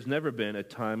like there has never been a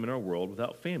time in our world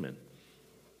without famine.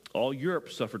 All Europe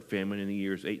suffered famine in the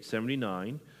years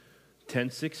 879,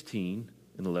 1016,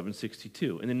 and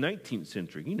 1162. In the 19th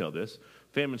century, you know this,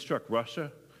 famine struck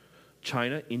Russia,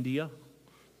 China, India,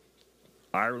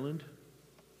 Ireland.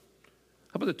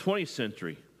 How about the 20th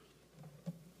century?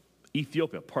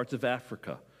 Ethiopia, parts of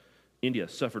Africa, India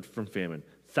suffered from famine.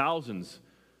 Thousands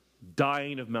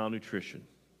dying of malnutrition.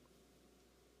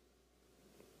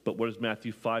 But what does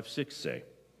Matthew 5:6 say?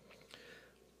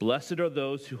 Blessed are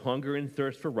those who hunger and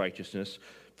thirst for righteousness,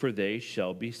 for they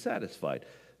shall be satisfied.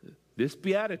 This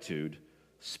beatitude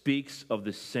speaks of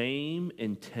the same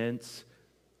intense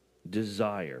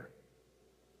desire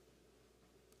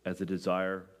as a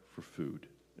desire for food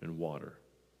and water.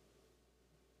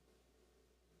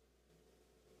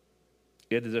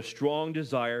 It is a strong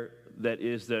desire that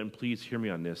is then, please hear me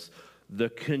on this, the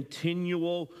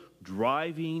continual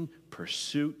driving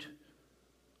pursuit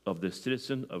of the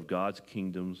citizen of God's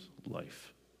kingdom's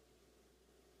life.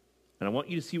 And I want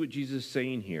you to see what Jesus is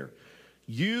saying here.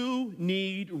 You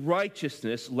need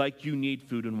righteousness like you need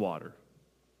food and water.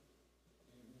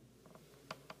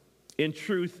 In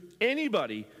truth,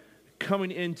 anybody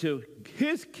coming into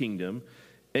his kingdom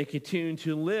and continuing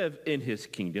to live in his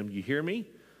kingdom, you hear me?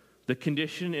 The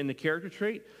condition and the character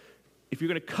trait. If you're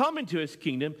going to come into his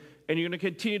kingdom and you're going to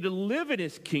continue to live in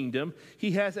his kingdom,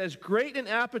 he has as great an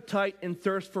appetite and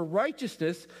thirst for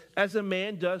righteousness as a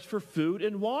man does for food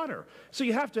and water. So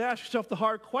you have to ask yourself the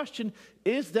hard question,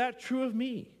 is that true of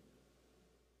me?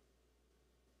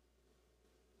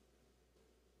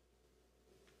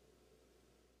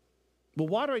 Well,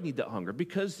 why do I need that hunger?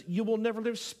 Because you will never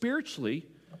live spiritually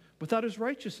without his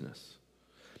righteousness.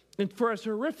 And for as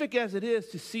horrific as it is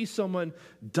to see someone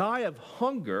die of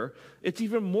hunger, it's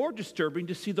even more disturbing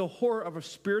to see the horror of a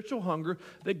spiritual hunger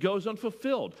that goes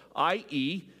unfulfilled,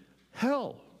 i.e.,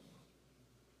 hell.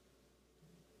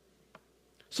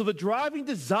 So the driving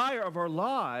desire of our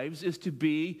lives is to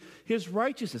be his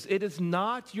righteousness. It is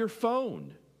not your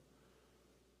phone.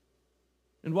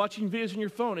 And watching videos on your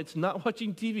phone, it's not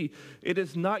watching TV. It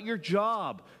is not your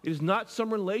job. It is not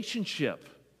some relationship.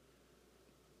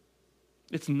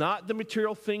 It's not the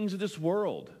material things of this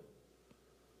world.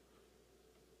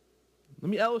 Let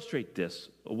me illustrate this,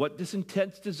 what this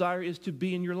intense desire is to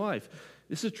be in your life.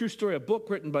 This is a true story, a book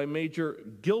written by Major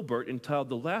Gilbert entitled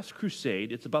The Last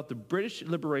Crusade. It's about the British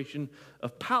liberation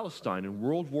of Palestine in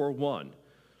World War I.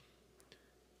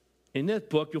 In that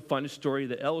book, you'll find a story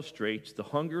that illustrates the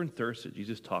hunger and thirst that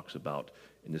Jesus talks about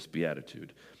in this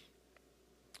beatitude.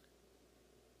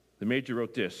 The Major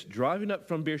wrote this: driving up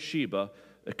from Beersheba,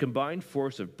 a combined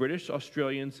force of British,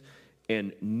 Australians,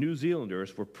 and New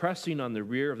Zealanders were pressing on the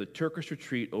rear of the Turkish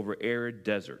retreat over arid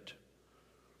desert.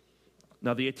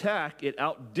 Now, the attack, it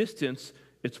outdistanced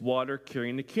its water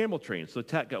carrying the camel train, so the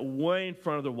attack got way in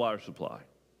front of the water supply.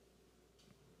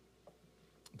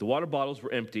 The water bottles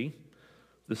were empty.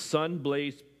 The sun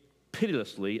blazed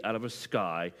pitilessly out of a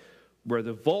sky where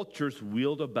the vultures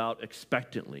wheeled about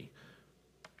expectantly.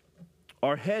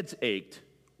 Our heads ached,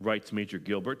 writes Major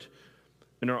Gilbert,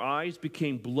 and our eyes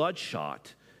became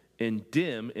bloodshot and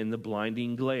dim in the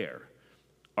blinding glare.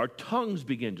 Our tongues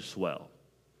began to swell.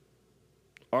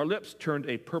 Our lips turned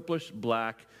a purplish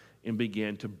black and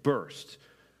began to burst.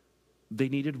 They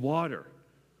needed water.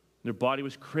 Their body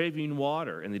was craving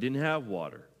water, and they didn't have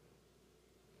water.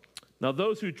 Now,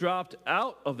 those who dropped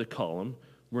out of the column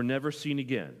were never seen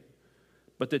again,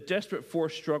 but the desperate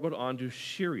force struggled on to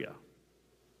Syria.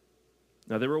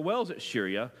 Now, there were wells at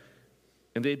Syria,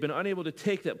 and they had been unable to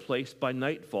take that place by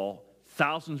nightfall.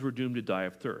 Thousands were doomed to die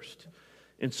of thirst.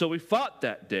 And so we fought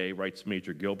that day, writes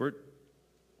Major Gilbert,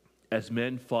 as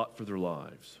men fought for their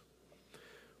lives.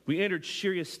 We entered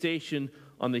Syria station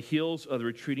on the heels of the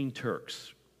retreating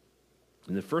Turks.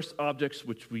 And the first objects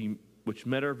which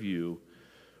met our view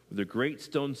were the great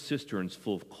stone cisterns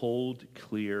full of cold,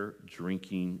 clear,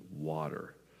 drinking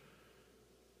water.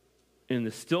 In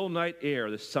the still night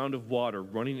air, the sound of water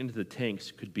running into the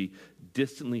tanks could be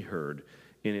distantly heard,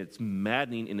 and it's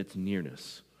maddening in its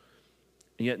nearness.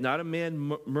 And yet not a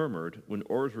man murmured when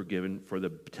orders were given for the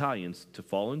battalions to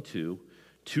fall in two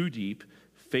deep,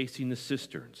 facing the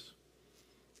cisterns.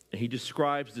 And he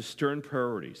describes the stern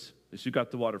priorities. Those who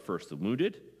got the water first: the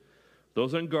wounded,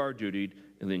 those on guard duty,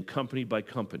 and then company by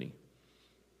company.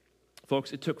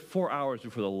 Folks, it took 4 hours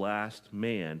before the last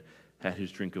man had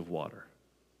his drink of water.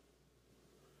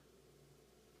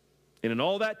 And in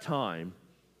all that time,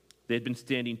 they had been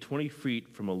standing 20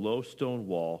 feet from a low stone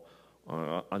wall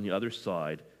on the other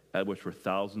side, at which were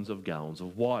thousands of gallons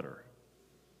of water.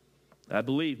 I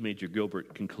believe, Major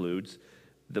Gilbert concludes,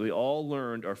 that we all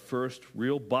learned our first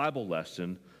real Bible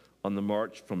lesson on the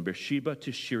march from Beersheba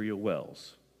to Syria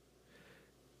wells.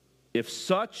 If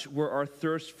such were our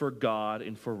thirst for God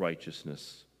and for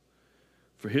righteousness,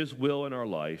 for His will in our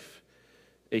life,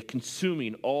 a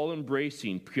consuming,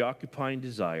 all-embracing, preoccupying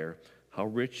desire, how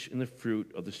rich in the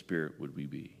fruit of the Spirit would we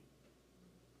be?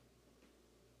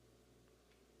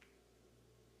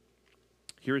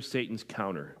 Here is Satan's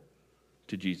counter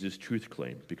to Jesus' truth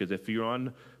claim. Because if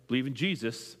you're believe in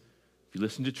Jesus, if you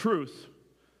listen to truth,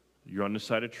 you're on the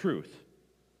side of truth.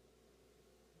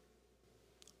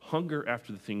 Hunger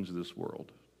after the things of this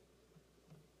world.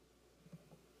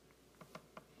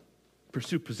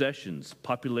 Pursue possessions,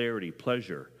 popularity,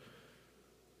 pleasure.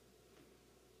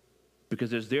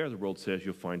 Because it's there, the world says,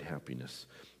 you'll find happiness.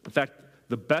 In fact,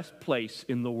 the best place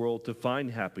in the world to find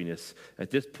happiness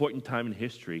at this point in time in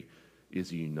history is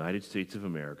the United States of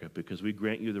America, because we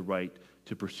grant you the right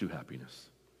to pursue happiness.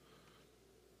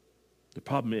 The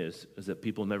problem is that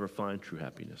people never find true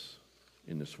happiness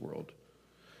in this world.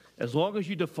 As long as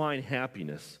you define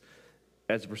happiness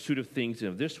as a pursuit of things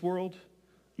of this world,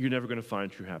 you're never going to find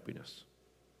true happiness.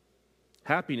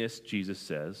 Happiness, Jesus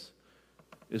says,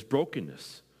 is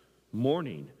brokenness,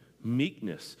 mourning,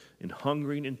 meekness, and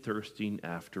hungering and thirsting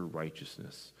after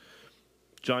righteousness.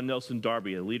 John Nelson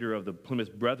Darby, a leader of the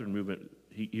Plymouth Brethren movement,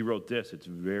 he wrote this. It's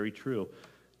very true.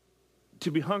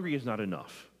 To be hungry is not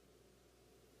enough.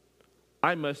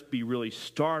 I must be really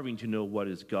starving to know what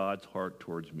is God's heart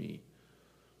towards me.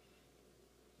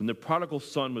 When the prodigal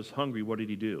son was hungry, what did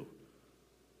he do?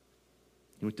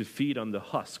 He went to feed on the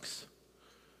husks.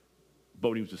 But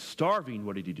when he was starving,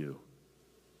 what did he do?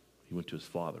 He went to his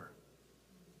father.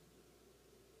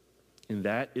 And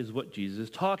that is what Jesus is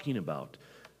talking about.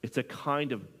 It's a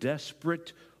kind of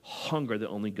desperate hunger that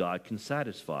only God can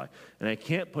satisfy. And I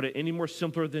can't put it any more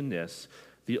simpler than this.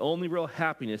 The only real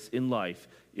happiness in life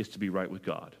is to be right with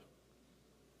God.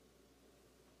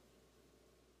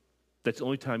 That's the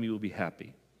only time you will be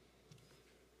happy.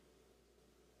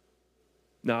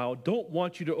 Now, I don't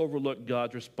want you to overlook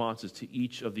God's responses to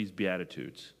each of these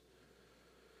Beatitudes.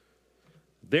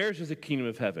 Theirs is the kingdom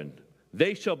of heaven.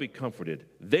 They shall be comforted.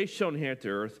 They shall inherit the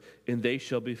earth, and they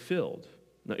shall be filled.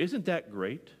 Now, isn't that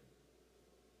great?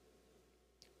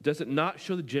 Does it not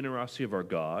show the generosity of our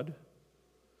God? In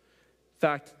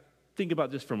fact, think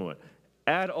about this for a moment.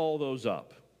 Add all those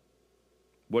up.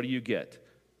 What do you get?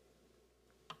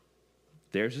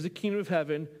 Theirs is the kingdom of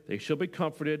heaven. They shall be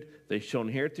comforted. They shall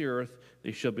inherit the earth.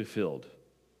 They shall be filled.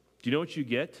 Do you know what you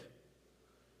get?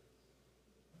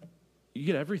 You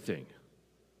get everything.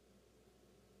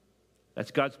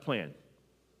 That's God's plan,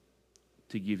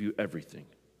 to give you everything.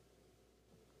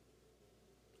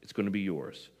 It's going to be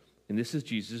yours. And this is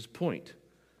Jesus' point.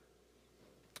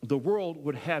 The world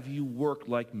would have you work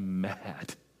like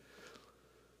mad,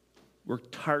 work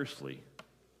tirelessly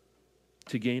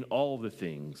to gain all the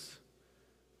things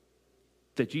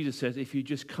that Jesus says, if you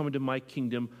just come into my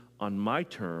kingdom on my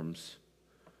terms,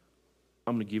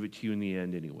 I'm going to give it to you in the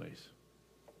end anyways.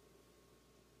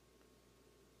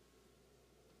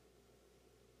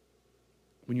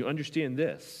 When you understand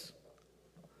this,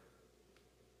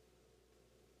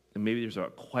 and maybe there's a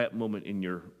quiet moment in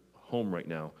your home right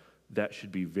now, that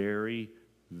should be very,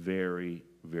 very,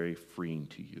 very freeing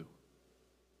to you.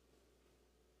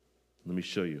 Let me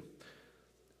show you.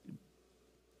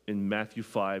 In Matthew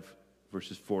 5,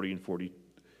 verses 40 and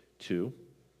 42,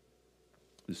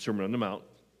 the Sermon on the Mount,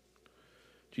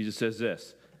 Jesus says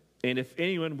this, "And if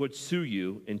anyone would sue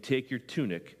you and take your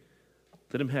tunic,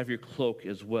 let him have your cloak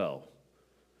as well.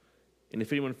 And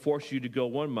if anyone forces you to go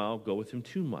 1 mile, go with him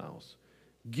 2 miles.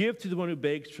 Give to the one who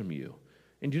begs from you,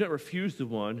 and do not refuse the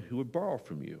one who would borrow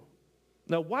from you."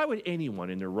 Now, why would anyone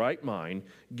in their right mind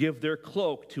give their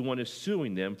cloak to one who is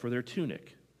suing them for their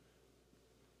tunic?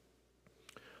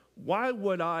 Why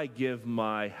would I give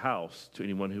my house to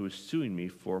anyone who is suing me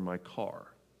for my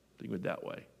car? Think of it that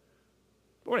way.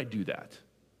 Why would I do that?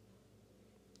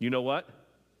 You know what?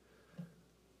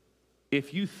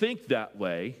 If you think that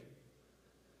way,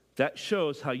 that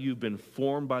shows how you've been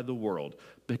formed by the world,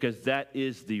 because that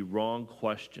is the wrong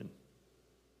question.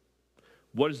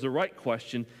 What is the right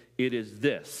question? It is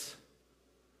this: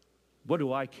 what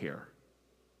do I care?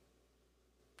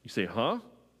 You say, huh?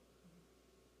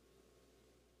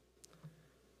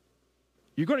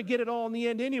 You're going to get it all in the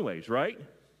end anyways, right?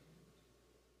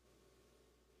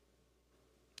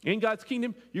 In God's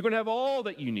kingdom, you're going to have all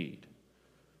that you need.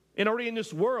 And already in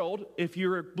this world, if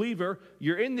you're a believer,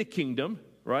 you're in the kingdom,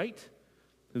 right?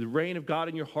 The reign of God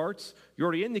in your hearts. You're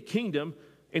already in the kingdom,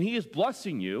 and He is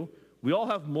blessing you. We all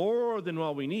have more than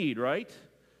all we need, right?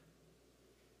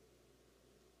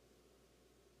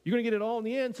 You're going to get it all in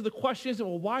the end. So the question isn't,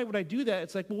 well, why would I do that?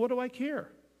 It's like, well, what do I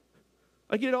care?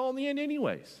 I get it all in the end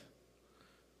anyways.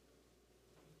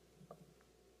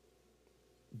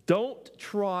 Don't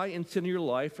try and center your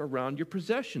life around your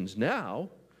possessions now,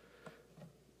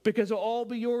 because it'll all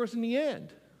be yours in the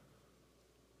end.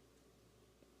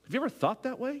 Have you ever thought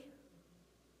that way?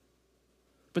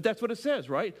 But that's what it says,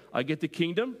 right? I get the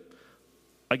kingdom,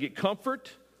 I get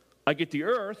comfort, I get the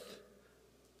earth,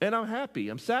 and I'm happy,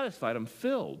 I'm satisfied, I'm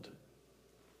filled.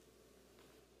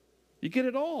 You get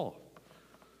it all.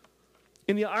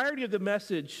 And the irony of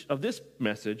this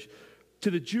message to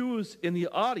the Jews in the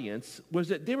audience was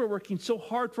that they were working so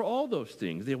hard for all those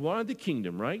things. They wanted the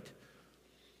kingdom, right?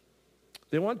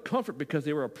 They wanted comfort because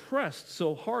they were oppressed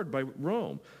so hard by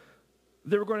Rome.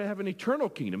 They were going to have an eternal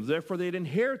kingdom, therefore they'd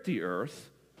inherit the earth.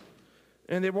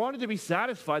 And they wanted to be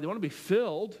satisfied, they wanted to be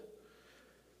filled.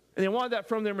 And they wanted that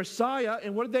from their Messiah,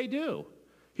 and what did they do?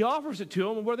 He offers it to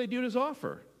them, and what do they do to his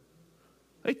offer?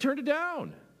 They turned it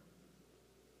down.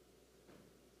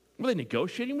 Were they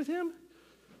negotiating with him?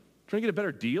 Trying to get a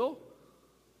better deal?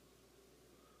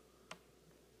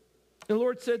 And the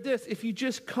Lord said this: if you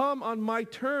just come on my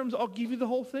terms, I'll give you the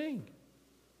whole thing.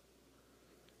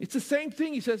 It's the same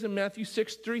thing he says in Matthew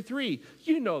 6:33.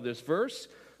 You know this verse.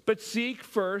 But seek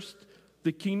first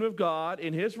the kingdom of God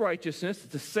and his righteousness.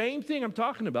 It's the same thing I'm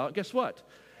talking about. Guess what?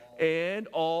 And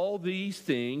all these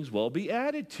things will be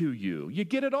added to you. You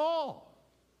get it all.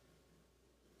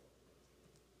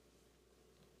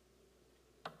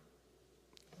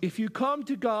 If you come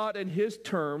to God and his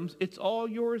terms, it's all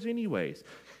yours anyways.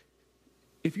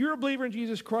 If you're a believer in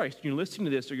Jesus Christ, and you're listening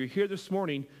to this, or you're here this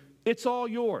morning, it's all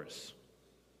yours.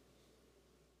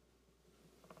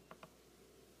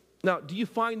 Now, do you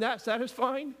find that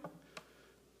satisfying?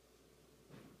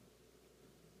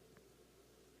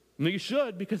 No, you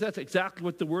should, because that's exactly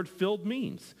what the word filled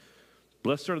means.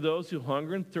 Blessed are those who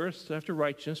hunger and thirst after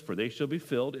righteousness, for they shall be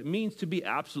filled. It means to be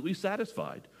absolutely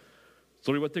satisfied. That's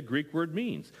literally what the Greek word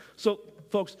means. So,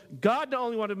 folks, God not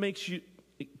only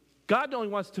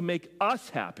wants to make us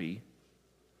happy,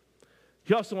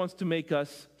 he also wants to make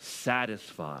us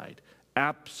satisfied.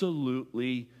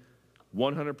 Absolutely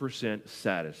 100%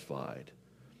 satisfied.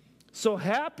 So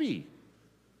happy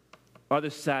are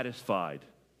the satisfied.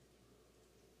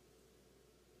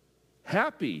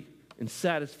 Happy and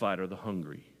satisfied are the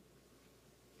hungry.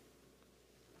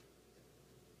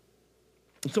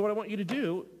 And so what I want you to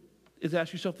do is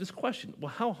ask yourself this question. Well,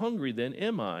 how hungry then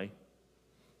am I?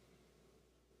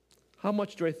 How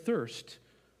much do I thirst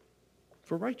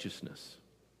for righteousness?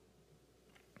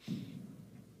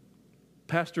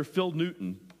 Pastor Phil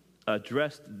Newton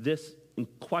addressed this in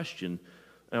question,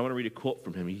 and I want to read a quote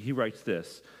from him. He writes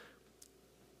this: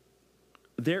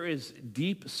 there is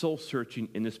deep soul searching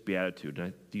in this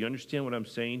beatitude. Do you understand what I'm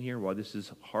saying here, why this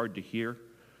is hard to hear?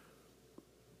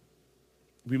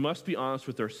 We must be honest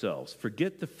with ourselves.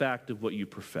 Forget the fact of what you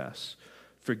profess.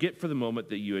 Forget for the moment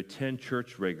that you attend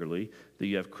church regularly, that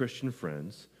you have Christian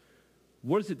friends.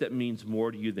 What is it that means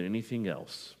more to you than anything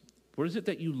else? What is it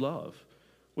that you love?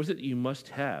 What is it that you must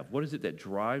have? What is it that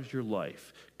drives your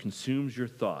life, consumes your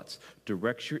thoughts,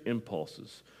 directs your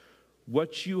impulses?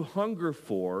 What you hunger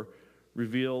for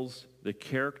reveals the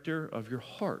character of your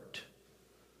heart.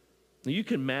 Now, you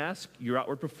can mask your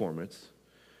outward performance.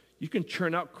 You can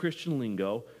churn out Christian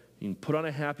lingo. You can put on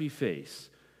a happy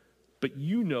face. But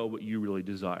you know what you really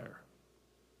desire.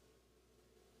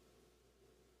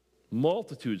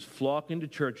 Multitudes flock into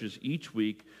churches each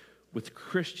week with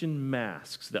Christian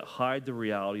masks that hide the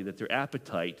reality that their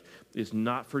appetite is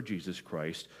not for Jesus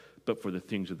Christ, but for the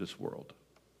things of this world.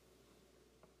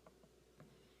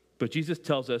 But Jesus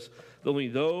tells us that only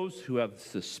those who have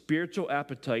the spiritual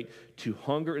appetite to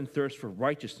hunger and thirst for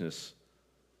righteousness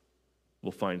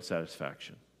will find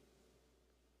satisfaction.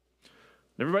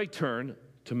 Everybody turn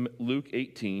to Luke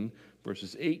 18,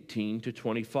 verses 18 to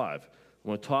 25. I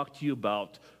want to talk to you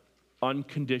about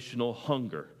unconditional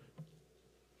hunger,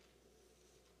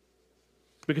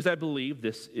 because I believe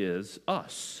this is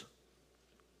us.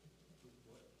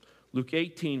 Luke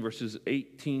 18, verses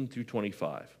 18 through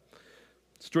 25.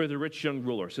 Story of the rich young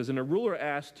ruler. It says, and a ruler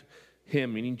asked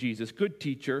him, meaning Jesus, good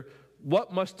teacher,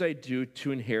 what must I do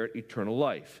to inherit eternal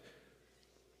life?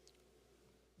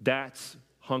 That's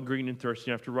hungering and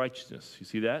thirsting after righteousness. You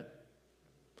see that?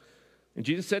 And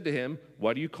Jesus said to him,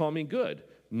 why do you call me good?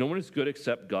 No one is good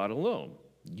except God alone.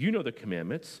 You know the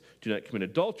commandments. Do not commit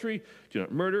adultery. Do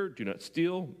not murder. Do not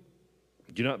steal.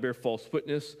 Do not bear false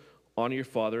witness. Honor your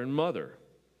father and mother.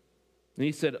 And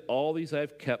he said, all these I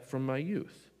have kept from my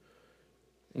youth.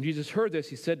 When Jesus heard this,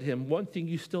 he said to him, one thing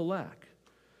you still lack.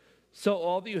 Sell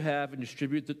all that you have and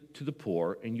distribute it to the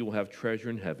poor, and you will have treasure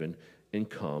in heaven, and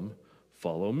come,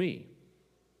 follow me.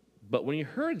 But when he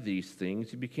heard these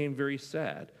things, he became very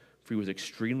sad, for he was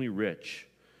extremely rich.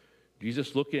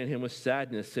 Jesus, looking at him with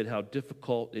sadness, said how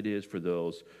difficult it is for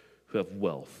those who have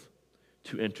wealth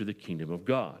to enter the kingdom of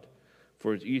God.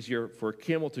 For it's easier for a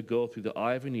camel to go through the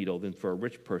eye of a needle than for a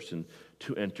rich person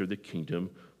to enter the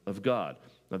kingdom of God.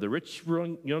 Now, the rich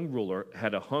young ruler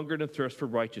had a hunger and a thirst for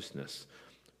righteousness.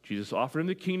 Jesus offered him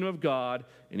the kingdom of God,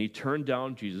 and he turned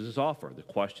down Jesus' offer. The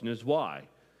question is why?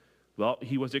 Well,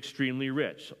 he was extremely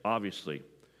rich, obviously.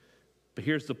 But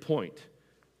here's the point.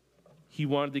 He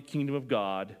wanted the kingdom of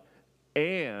God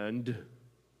and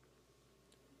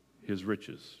his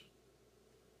riches.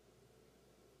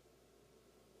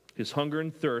 His hunger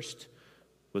and thirst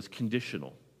was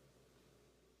conditional.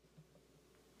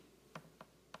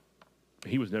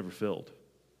 He was never filled.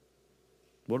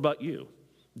 What about you?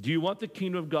 Do you want the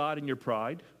kingdom of God in your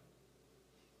pride?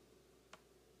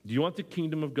 Do you want the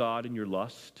kingdom of God in your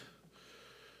lust?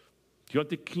 Do you want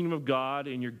the kingdom of God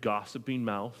in your gossiping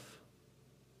mouth?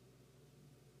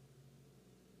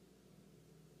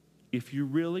 If you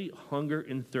really hunger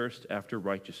and thirst after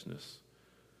righteousness,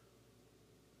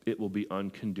 it will be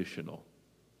unconditional.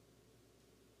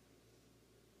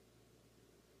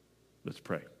 Let's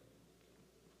pray.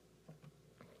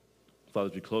 Father,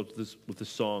 as we close with this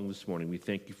song this morning, we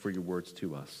thank you for your words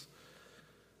to us.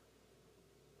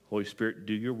 Holy Spirit,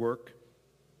 do your work,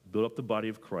 build up the body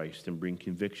of Christ, and bring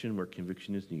conviction where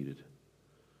conviction is needed.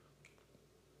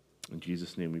 In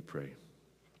Jesus' name we pray.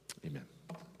 Amen.